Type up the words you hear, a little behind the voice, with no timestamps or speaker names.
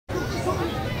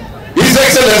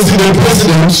Excellency the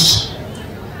President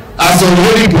has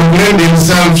already proclaimed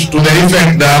himself to the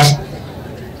effect that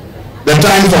the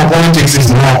time for politics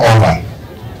is now over.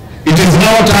 It is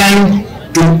now time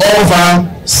to offer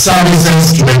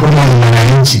services to the common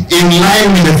mwananchi in line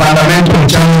with the fundamental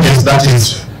challenges that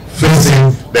is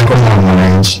facing the common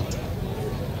mwananchi.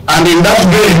 And in that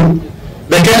vein,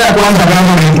 the Kenya Kwanza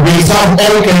government will serve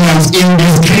all Kenyans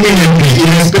indiscriminately,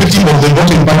 irrespective of the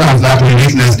voting patterns that we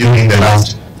witnessed during the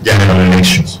last general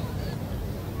elections.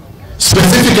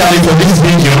 Specifically for this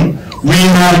region, we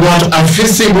have got a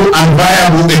feasible and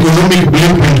viable economic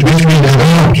blueprint which we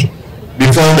developed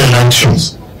before the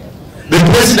elections. The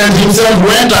President himself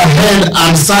went ahead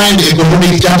and signed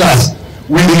economic charters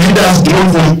with the leaders drawn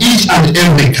from each and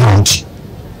every county.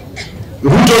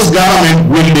 Ruto's government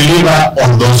will deliver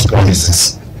on those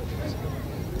promises.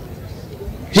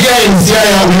 Here in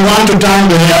Siaya, we want to turn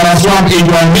the Yala swamp into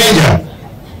a major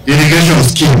irrigation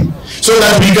scheme so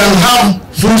that we can have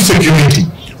food security.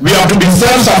 We have to be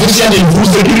self-sufficient in food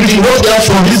security, not just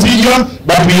for this region,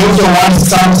 but we also want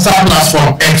some surplus for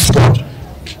export.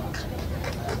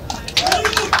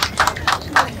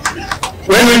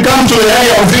 When we come to the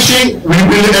area of fishing,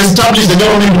 the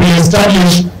government will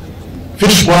establish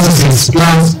fish processing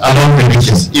plants along the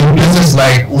beaches in places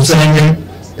like Usenge,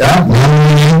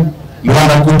 Nyamuni,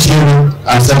 Luanda Kutiri,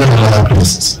 and several other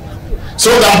places. So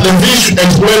that the fish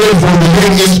exploited from the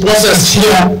lake is processed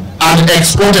here and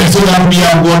exported so that we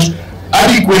have got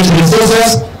adequate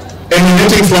resources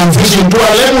emanating from fishing to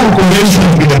a level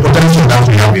commensurate with the potential that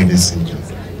we have in this region.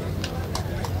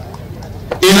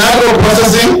 In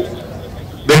agro-processing,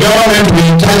 the government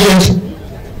will target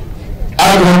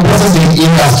agro-processing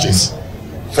industries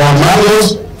for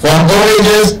mangoes, for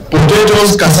oranges,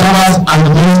 potatoes, cassavas, and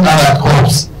most other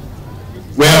crops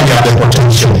where we have the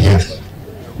potential here.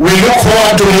 We look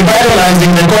forward to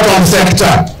revitalizing the cotton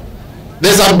sector.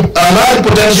 There's a large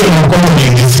potential of cotton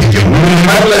in this region. We will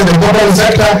revitalize the cotton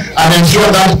sector and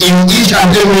ensure that in each and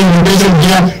every location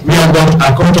here we have got a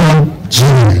cotton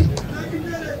gene,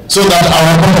 so that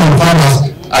our cotton farmers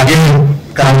again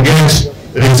can get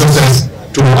resources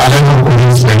to a level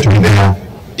commensurate with their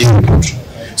input.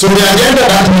 So the agenda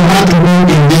that we want to do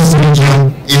in this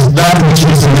region is that which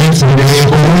resonates with the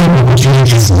economic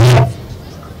opportunities here.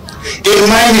 In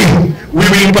mining, we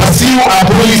will pursue a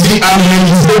policy and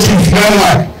legislative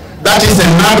framework that is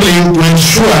enabling to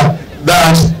ensure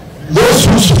that those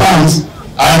whose funds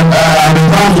and the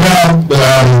funds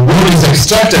where gold is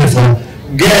extracted from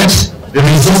get the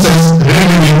resources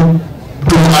revenue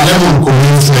to a level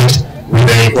commensurate with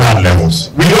the required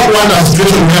levels. We don't want a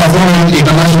situation where foreign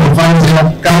international funds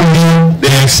come in,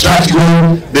 they extract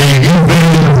gold, they give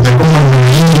revenue to the common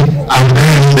community, and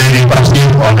then they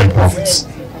repatriate all the profits.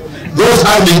 Those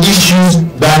are the issues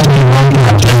that we want to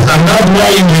address, and that's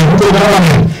why in the Ruto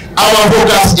government, our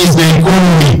focus is the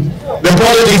economy. The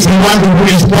politics we want to do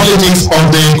is politics of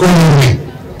the economy,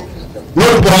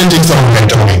 not politics of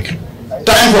rhetoric.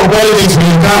 Time for politics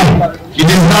will come. It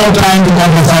is now time to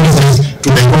offer services to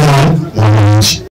the common